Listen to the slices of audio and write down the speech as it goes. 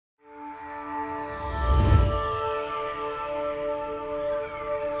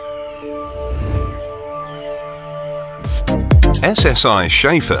SSI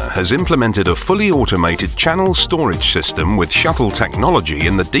SCHAEFER has implemented a fully automated channel storage system with shuttle technology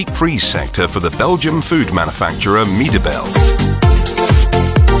in the deep freeze sector for the Belgian food manufacturer Mydibel.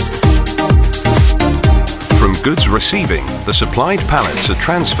 From goods receiving, the supplied pallets are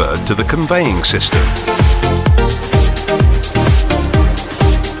transferred to the conveying system.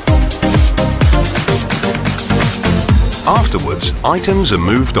 Afterwards, items are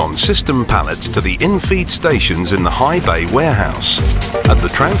moved on system pallets to the in-feed stations in the high bay warehouse. At the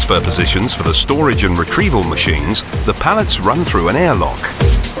transfer positions for the storage and retrieval machines, the pallets run through an airlock.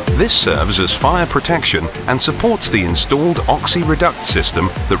 This serves as fire protection and supports the installed oxy-reduct system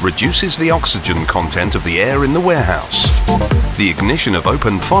that reduces the oxygen content of the air in the warehouse. The ignition of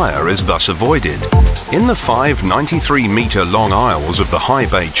open fire is thus avoided. In the 5 93-metre long aisles of the high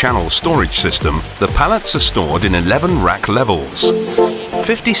bay channel storage system, the pallets are stored in 11 rack levels.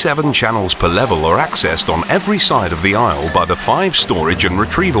 57 channels per level are accessed on every side of the aisle by the 5 storage and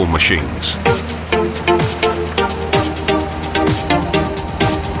retrieval machines.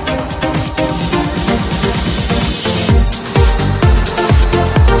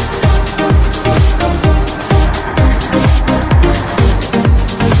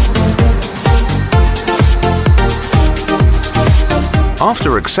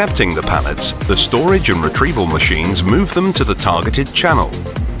 After accepting the pallets, the storage and retrieval machines move them to the targeted channel.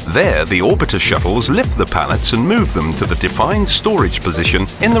 There, the Orbiter Shuttles lift the pallets and move them to the defined storage position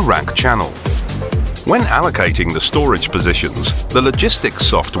in the rack channel. When allocating the storage positions, the logistics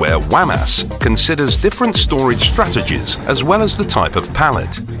software WAMAS considers different storage strategies as well as the type of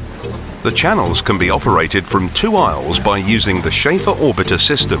pallet. The channels can be operated from 2 aisles by using the SCHAEFER Orbiter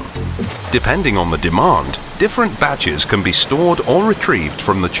system. Depending on the demand, different batches can be stored or retrieved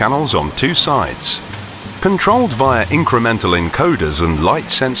from the channels on 2 sides. Controlled via incremental encoders and light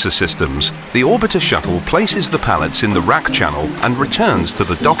sensor systems, the Orbiter Shuttle places the pallets in the rack channel and returns to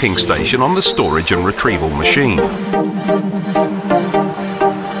the docking station on the storage and retrieval machine.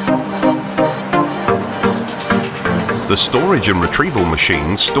 The storage and retrieval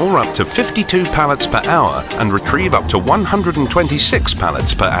machines store up to 52 pallets per hour and retrieve up to 126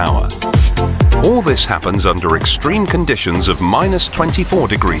 pallets per hour. All this happens under extreme conditions of -24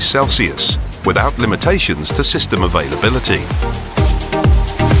 degrees Celsius, without limitations to system availability.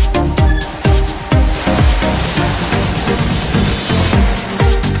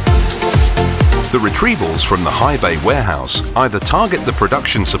 The retrievals from the high bay warehouse either target the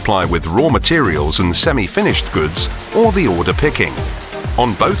production supply with raw materials and semi-finished goods or the order picking.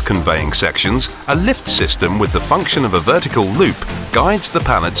 On both conveying sections, a lift system with the function of a vertical loop guides the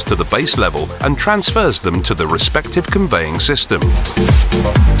pallets to the base level and transfers them to the respective conveying system.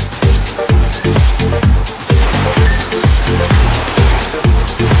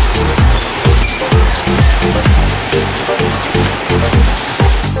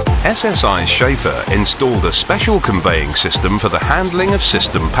 SSI SCHAEFER installed a special conveying system for the handling of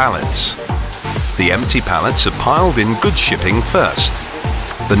system pallets. The empty pallets are piled in goods shipping first.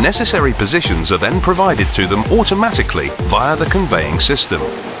 The necessary positions are then provided to them automatically via the conveying system.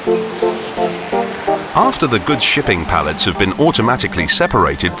 After the goods shipping pallets have been automatically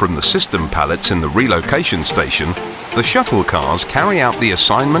separated from the system pallets in the relocation station, the shuttle cars carry out the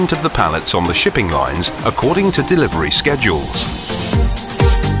assignment of the pallets on the shipping lines according to delivery schedules.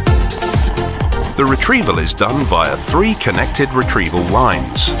 The retrieval is done via 3 connected retrieval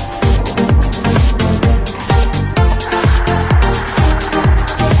lines.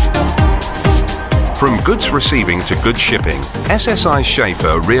 From goods receiving to goods shipping, SSI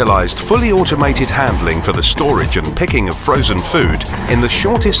SCHAEFER realized fully automated handling for the storage and picking of frozen food in the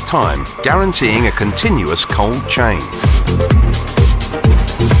shortest time, guaranteeing a continuous cold chain.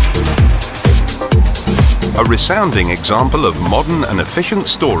 A resounding example of modern and efficient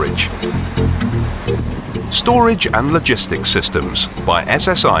storage. Storage and Logistics Systems by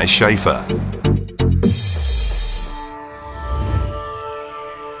SSI SCHAEFER.